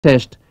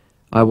Test,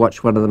 I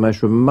watched one of the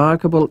most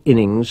remarkable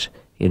innings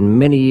in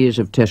many years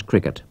of Test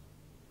cricket.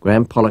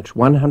 Graeme Pollock's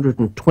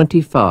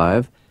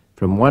 125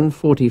 from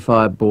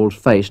 145 balls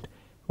faced,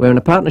 where in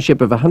a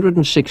partnership of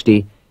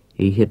 160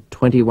 he hit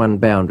 21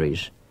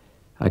 boundaries.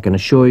 I can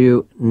assure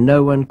you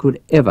no one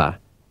could ever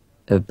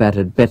have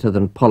batted better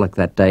than Pollock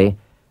that day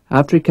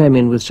after he came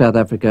in with South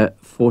Africa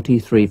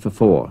 43 for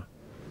 4.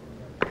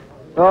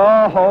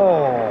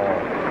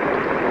 Oh-ho!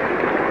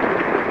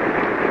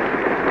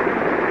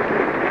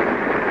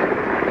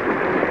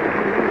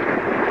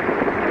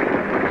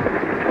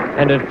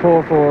 And at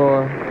 4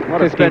 for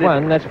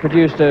 51, that's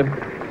produced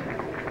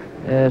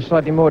a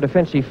slightly more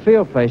defensive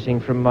field placing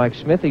from Mike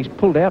Smith. He's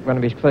pulled out one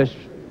of his close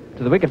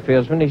to the wicket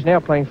fieldsmen. He's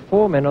now playing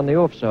 4 men on the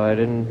offside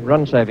in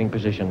run-saving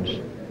positions.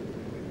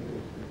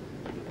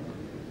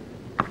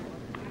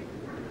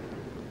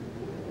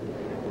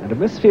 And a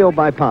misfield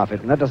by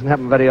Parfitt, and that doesn't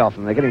happen very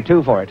often. They're getting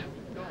 2 for it.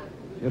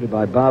 Fielded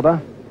by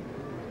Barber.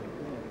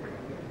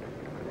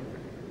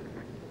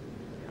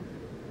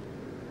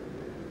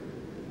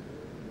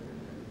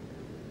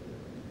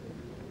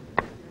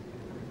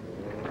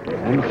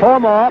 And 4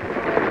 more.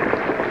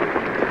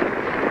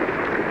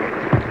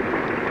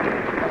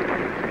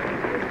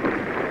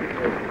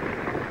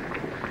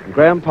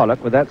 Graeme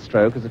Pollock, with that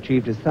stroke, has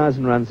achieved his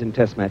 1,000 runs in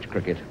Test match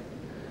cricket.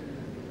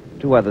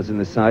 2 others in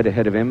this side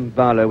ahead of him,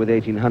 Barlow with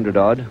 1,800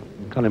 odd,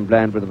 and Colin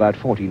Bland with about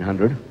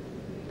 1,400.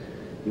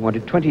 He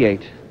wanted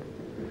 28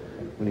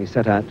 when he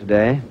set out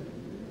today,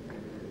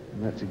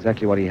 and that's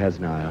exactly what he has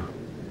now.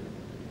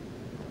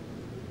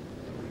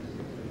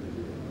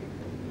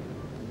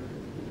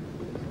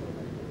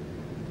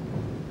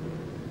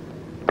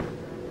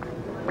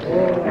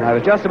 And I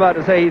was just about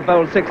to say he'd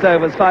bowled 6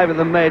 overs, 5 of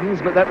them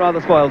maidens, but that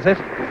rather spoils it.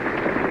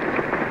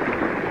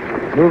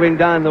 Moving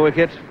down the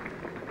wicket.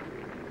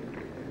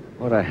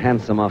 What a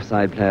handsome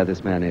offside player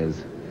this man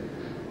is.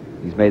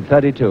 He's made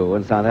 32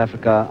 and South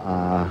Africa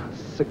are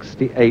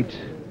 68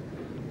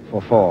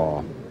 for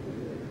 4.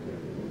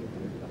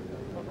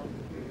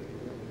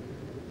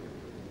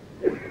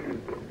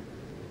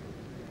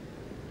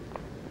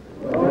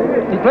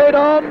 He played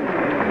on.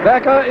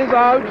 Backer is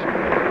out.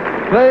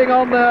 Playing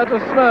on there to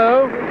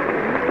Snow.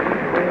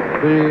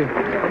 The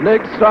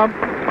leg stump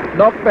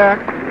knocked back.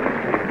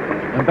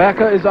 And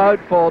Backer is out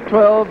for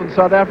 12 and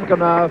South Africa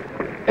now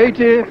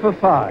 80 for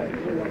 5.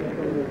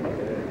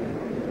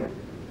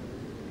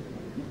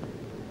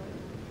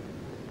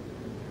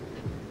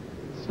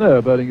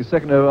 Snow bowling his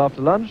second over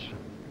after lunch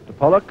to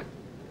Pollock.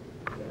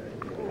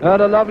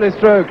 And a lovely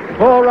stroke,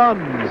 4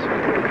 runs.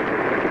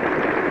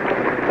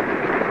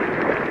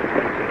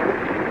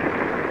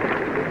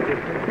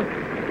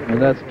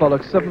 And that's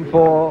Pollock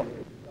 7-4.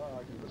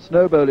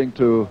 Snow bowling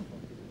to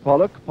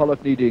Pollock.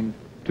 Pollock needing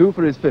 2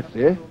 for his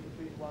 50.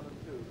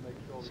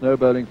 Snow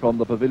bowling from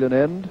the pavilion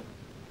end.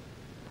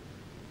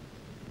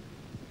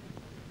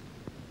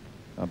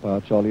 Umpire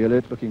Charlie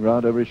Elliott looking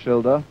round over his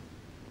shoulder.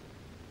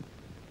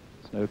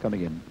 Snow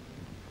coming in.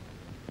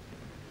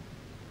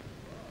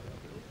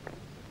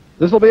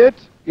 This will be it.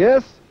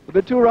 Yes,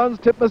 there'll be 2 runs.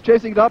 Titmus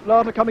chasing it up.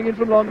 Larter coming in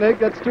from long leg.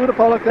 That's 2 to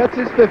Pollock. That's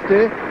his 50.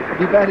 He'll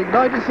be batting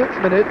 96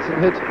 minutes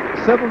and hit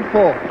 7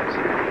 fours.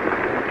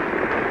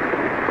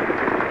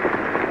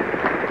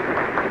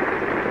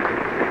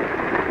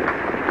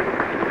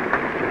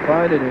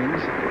 Fine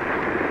innings.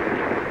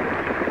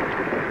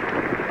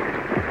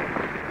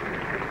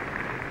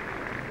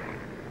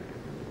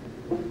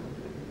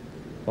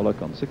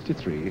 Pollock on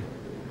 63.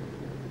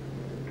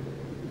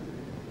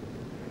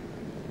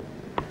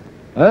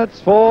 That's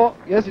 4.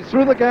 Yes, it's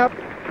through the gap.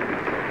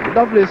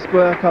 Lovely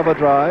square cover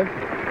drive.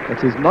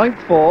 That's his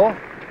 9th 4.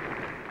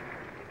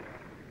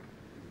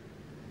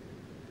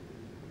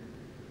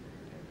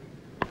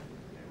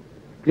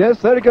 Yes,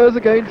 there he goes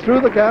again,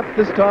 through the gap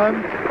this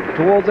time,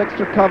 towards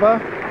extra cover.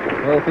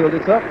 Well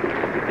fielded up.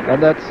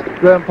 And that's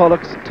Graeme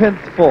Pollock's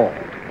 10th 4.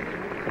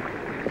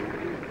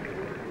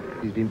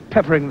 He's been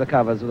peppering the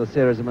covers with a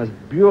series of most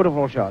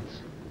beautiful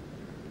shots.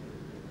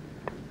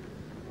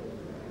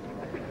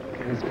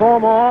 There's 4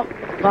 more.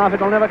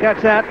 Parfitt will never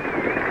catch that.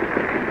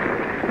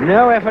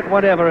 No effort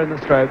whatever in the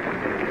stroke.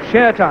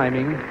 Sheer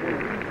timing.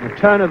 The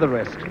turn of the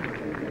wrist.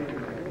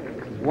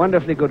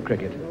 Wonderfully good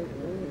cricket.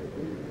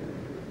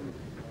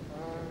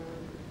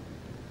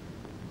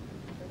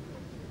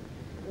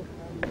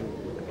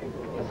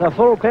 It's a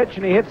full pitch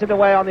and he hits it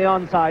away on the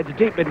onside to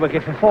deep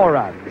mid-wicket for 4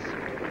 runs.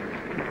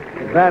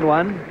 A bad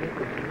one.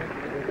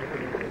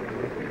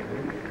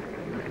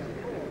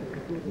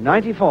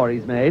 94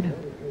 he's made.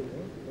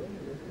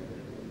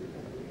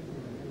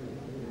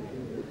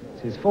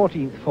 It's his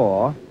 14th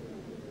 4.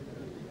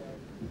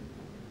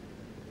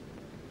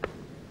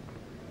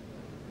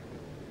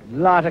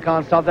 Larter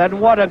can't stop that.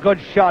 And what a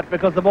good shot,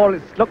 because the ball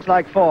looks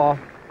like 4.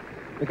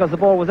 Because the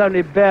ball was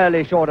only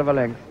barely short of a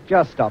length.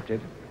 Just stopped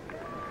it.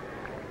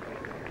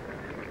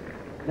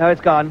 Now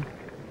it's gone.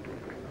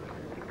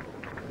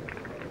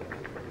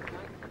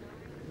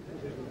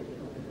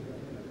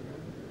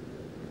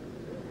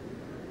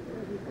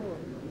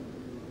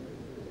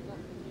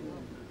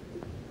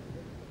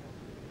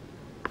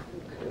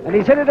 And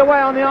he's hit it away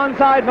on the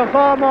onside for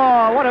 4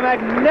 more. What a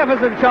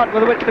magnificent shot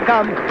with which to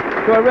come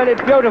to a really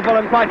beautiful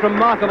and quite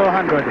remarkable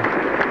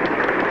 100.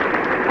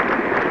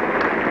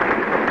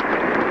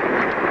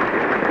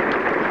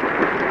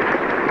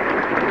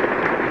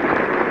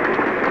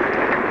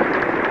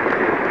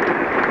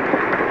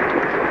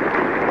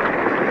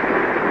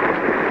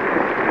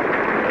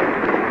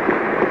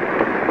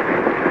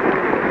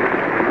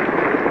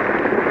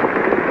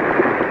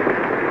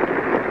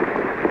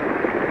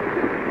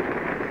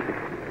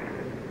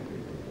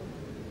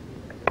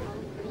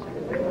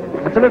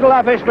 It's a little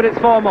uppish, but it's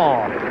 4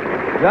 more.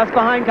 Just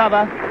behind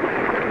cover.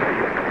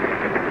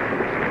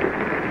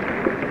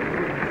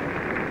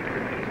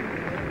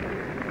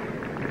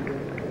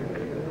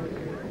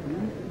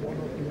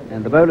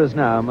 And the bowlers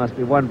now must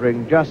be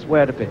wondering just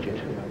where to pitch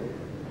it.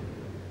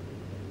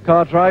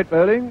 Cartwright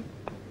bowling.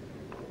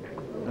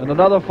 And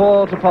another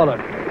 4 to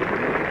Pollock.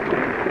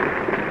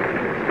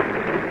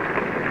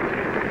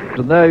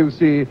 And there you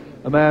see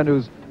a man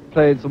who's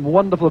played some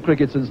wonderful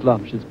cricket since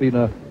lunch. It's been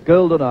a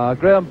golden hour.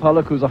 Graeme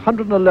Pollock, who's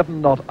 111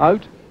 not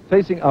out,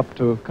 facing up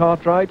to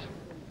Cartwright.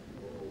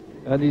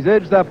 And he's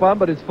edged that one,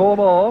 but it's 4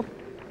 more.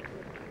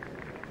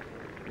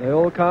 They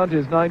all count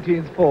his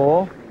 19th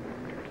 4.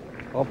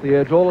 Off the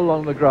edge, all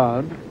along the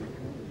ground.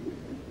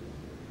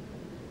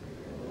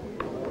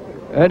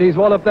 And he's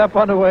walloped that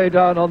one away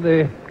down on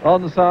the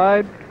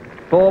onside.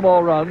 4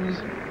 more runs,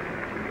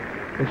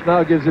 which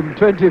now gives him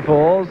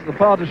 24s. The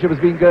partnership has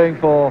been going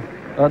for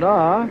an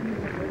hour,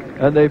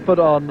 and they put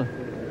on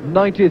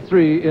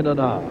 93 in an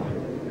hour.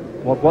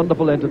 What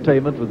wonderful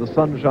entertainment with the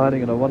sun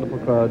shining and a wonderful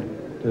crowd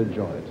to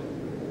enjoy it.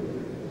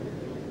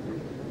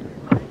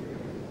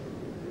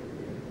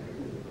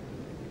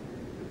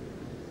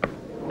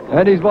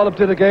 And he's walloped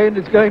it again.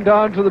 It's going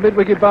down to the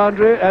mid-wicket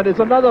boundary, and it's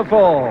another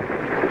 4.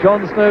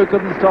 John Snow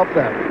couldn't stop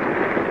that.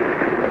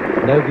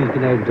 Nobody's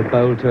been able to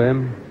bowl to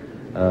him.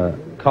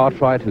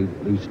 Cartwright,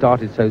 who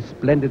started so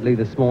splendidly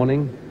this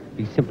morning,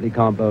 he simply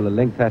can't bowl a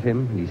length at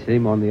him. He's seen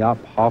him on the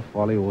up, half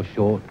volley or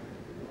short.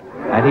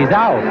 And he's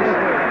out.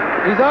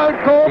 He's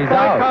out, caught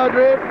by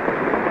Cowdrey.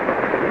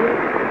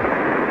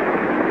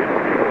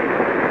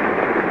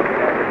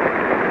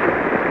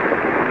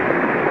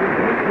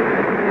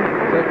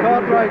 So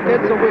Cartwright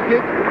gets a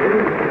wicket.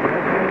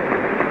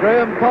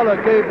 Graeme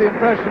Pollock gave the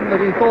impression that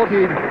he thought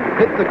he'd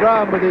hit the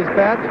ground with his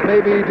bat.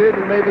 Maybe he did,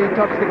 and maybe he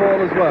touched the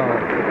ball as well.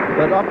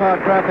 But umpire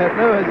Kraft had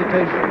no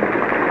hesitation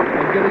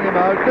in giving him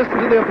out. Listen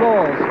to the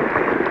applause.